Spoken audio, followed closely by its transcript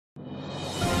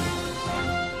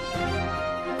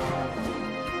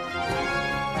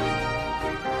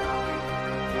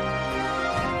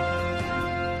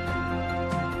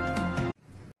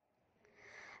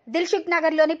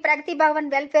దిల్సుఖ్నగర్ లోని ప్రగతి Bhavan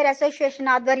welfare association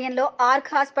ఆధ్వర్యంలో arc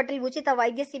hospital ఉచిత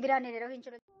వైద్య శిబిరాన్ని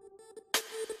నిర్వహించడం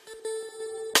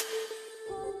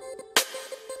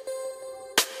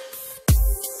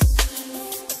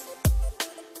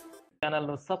ఛానల్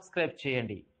ను సబ్స్క్రైబ్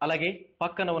చేయండి. అలాగే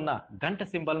పక్కన ఉన్న గంట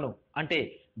సింబల్ ను అంటే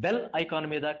బెల్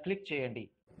ఐకాన్ మీద క్లిక్ చేయండి.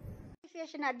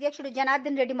 అసోసియేషన్ అధ్యక్షుడు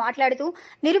జనార్దన్ రెడ్డి మాట్లాడుతూ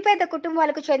నిరుపేద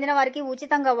కుటుంబాలకు చెందిన వారికి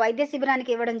ఉచితంగా వైద్య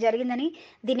శిబిరానికి ఇవ్వడం జరిగిందని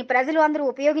దీన్ని ప్రజలు అందరూ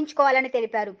ఉపయోగించుకోవాలని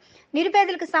తెలిపారు.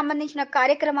 నిరుపేదలకు సంబంధించిన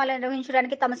కార్యక్రమాలు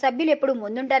నిర్వహించడానికి తమ సభ్యులు ఎప్పుడూ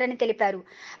ముందుంటారని తెలిపారు.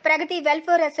 ప్రగతి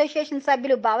వెల్ఫేర్ అసోసియేషన్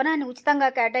సభ్యులు భవనాన్ని ఉచితంగా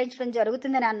కేటాయించడం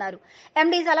జరుగుతుందని అన్నారు.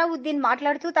 ఎండీ సలావుద్దీన్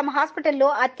మాట్లాడుతూ తమ హాస్పిటల్లో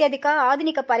అత్యధిక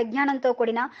ఆధునిక పరిజ్ఞానంతో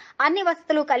కూడిన అన్ని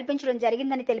వసతులు కల్పించడం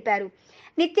జరిగిందని తెలిపారు.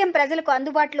 నిత్యం ప్రజలకు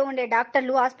అందుబాటులో ఉండే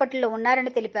డాక్టర్లు హాస్పిటల్లో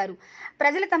ఉన్నారని తెలిపారు.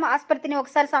 ప్రజలు తమ ఆసుపత్రిని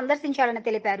ఒకసారి సందర్శించాలని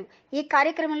తెలిపారు. ఈ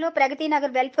కార్యక్రమంలో ప్రగతి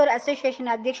నగర్ వెల్ఫేర్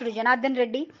అసోసియేషన్ అధ్యక్షుడు Janardhan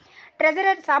Reddy,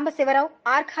 treasurer Sambasivarao,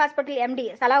 arc hospital MD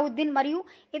Salahuddin మరియు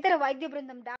ఇతర వైద్య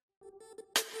బృందం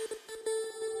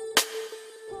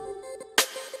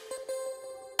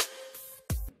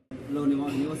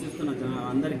నివసిస్తున్న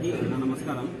అందరికీ నా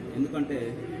నమస్కారం. ఎందుకంటే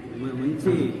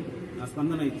మంచి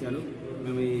స్పందన ఇచ్చారు.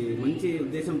 మేము ఈ మంచి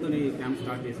ఉద్దేశంతో క్యాంప్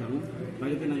స్టార్ట్ చేశాము.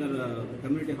 ప్రగతి నగర్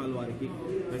కమ్యూనిటీ హాల్ వారికి,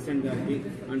 ప్రెసిడెంట్ గారికి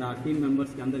అండ్ ఆ టీమ్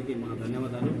మెంబర్స్కి అందరికీ మా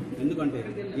ధన్యవాదాలు. ఎందుకంటే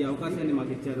ఈ అవకాశాన్ని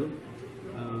మాకు ఇచ్చారు.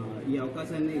 ఈ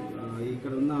అవకాశాన్ని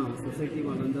ఇక్కడ ఉన్న సొసైటీ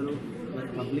వాళ్ళందరూ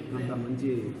పబ్లిక్ అంతా మంచి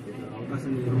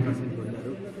అవకాశాన్ని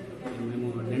పొందారు. మేము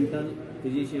dental,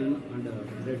 physician and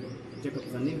blood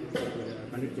checkups అన్ని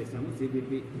కండక్ట్ చేసాము.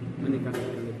 సిబిపి అన్ని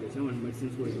కండక్ట్ చేసాము అండ్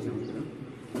మెడిసిన్స్ కూడా ఇచ్చాము. ఇక్కడ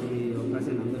ఈ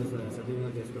అవకాశాన్ని అందరూ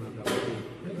సద్వినియోగం చేసుకున్నాం కాబట్టి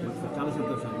మాకు చాలా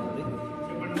సంతోషంగా ఉంది.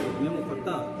 మేము కొత్త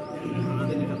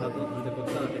ఆధునికతతో అంటే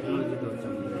కొత్త టెక్నాలజీతో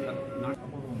వచ్చాము.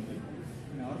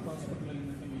 ఆర్క్ హాస్పిటల్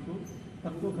ఏంటంటే మీకు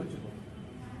తక్కువ ఖర్చుతో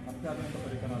అత్యాధునిక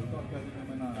పరికరాలతో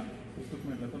అత్యాధునికమైన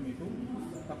ఎక్విప్మెంట్లతో మీకు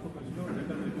తక్కువ ఖర్చులో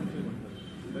డెంటల్ ట్రీట్మెంట్ చేయబడుతుంది.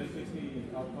 దయచేసి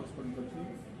ఆర్క్ హాస్పిటల్కి వచ్చి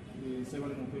ఈ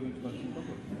సేవలను ఉపయోగించుకోవాల్సిందిగా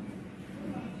కోరుతున్నాను.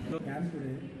 Camp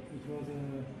today, which was a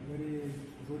very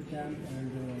good camp,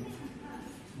 and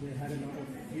they had a lot of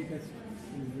free tests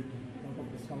with a lot of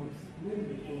discounts.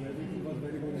 So everything was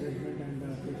very good arrangement,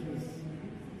 and patients'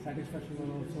 satisfaction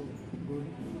was also good.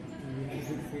 And we had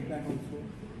good feedback also.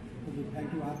 So we thank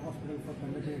you our hospital for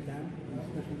conducting a camp, and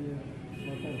especially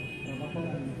Dr. Prabhakar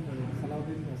and Mr.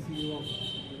 Salahuddin, the CEO of the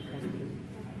hospital.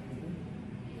 Okay.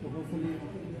 So hopefully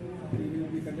we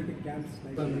will be conducting camps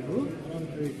like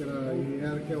ఇక్కడ ఈ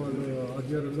ARK వాళ్ళు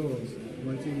ఆధ్వర్యంలో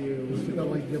మంచి ఉచిత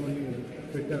వైద్యం అని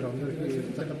పెట్టారు. అందరికీ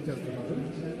చెకప్ చేస్తున్నారు.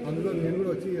 అందులో నేను కూడా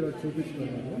వచ్చి ఈరోజు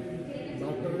చూపించుకున్నాను.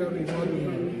 డాక్టర్ గారు ఇన్వాల్వ్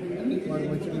ఉన్నారు. వారు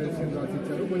మంచి మెడిసిన్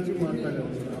రాసిచ్చారు, మంచి మాట్లాడారు.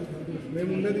 మేము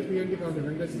ఉండేది పిఎన్టీ కాలనీ,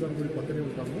 వెంకటేశ్వర గుడి పక్కనే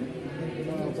ఉంటాము.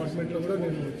 మా అపార్ట్మెంట్లో కూడా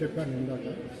నేను చెప్పాను ఇందాక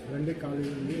రండి ఖాళీ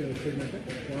ఉంది వచ్చేయంటే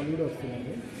వాళ్ళు కూడా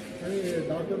వస్తున్నారు. కానీ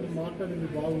డాక్టర్ మాట్లాడింది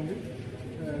బాగుంది.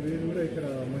 వీరు కూడా ఇక్కడ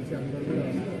మంచి అందరూ కూడా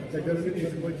దగ్గర నుండి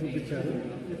తీసుకుపోయి చూపించారు.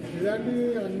 ఇలాంటి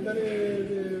అందరి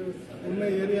ఉన్న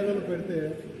ఏరియాలలో పెడితే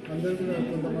అందరూ కూడా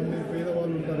కొంతమంది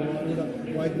పేదవాళ్ళు ఉంటారు. వాళ్ళు కూడా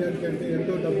వైద్యానికి అంటే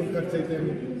ఎంతో డబ్బులు ఖర్చు అయితే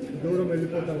దూరం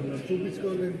వెళ్ళిపోతూ ఉన్నారు,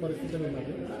 చూపించుకోలేని పరిస్థితులు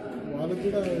ఉన్నారు. వాళ్ళకు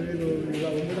కూడా వీళ్ళు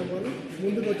ఇలా ఉండడం వల్ల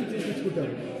ముందుకు వచ్చి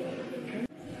చూపించుకుంటారు.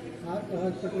 ఆర్క్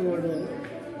హాస్పిటల్ వాళ్ళు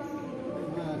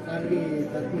మా ఫ్యామిలీ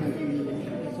తరఫున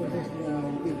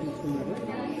అసోసియేషన్ తీసుకున్నారు.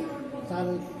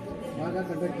 చాలా బాగా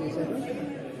కండక్ట్ చేశారు.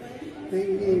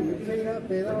 ఇది ముఖ్యంగా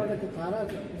పేదవాళ్ళకి చాలా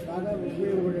బాగా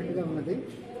ఉపయోగపడేట్టుగా ఉన్నది.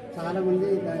 చాలామంది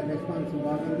దాని రెస్పాన్స్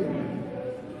బాగుంది,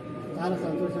 చాలా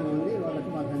సంతోషంగా ఉంది. వాళ్ళకి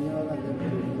మా ధన్యవాదాలు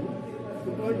తెలుపుతున్నాము.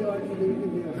 ఇటువంటి వాటికి దీనికి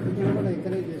మేము కూడా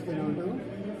ఎంకరేజ్ చేస్తూనే ఉంటాము.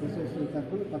 అసోసియేషన్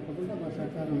తరఫున తప్పకుండా మా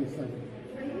సహకారం ఇస్తాము.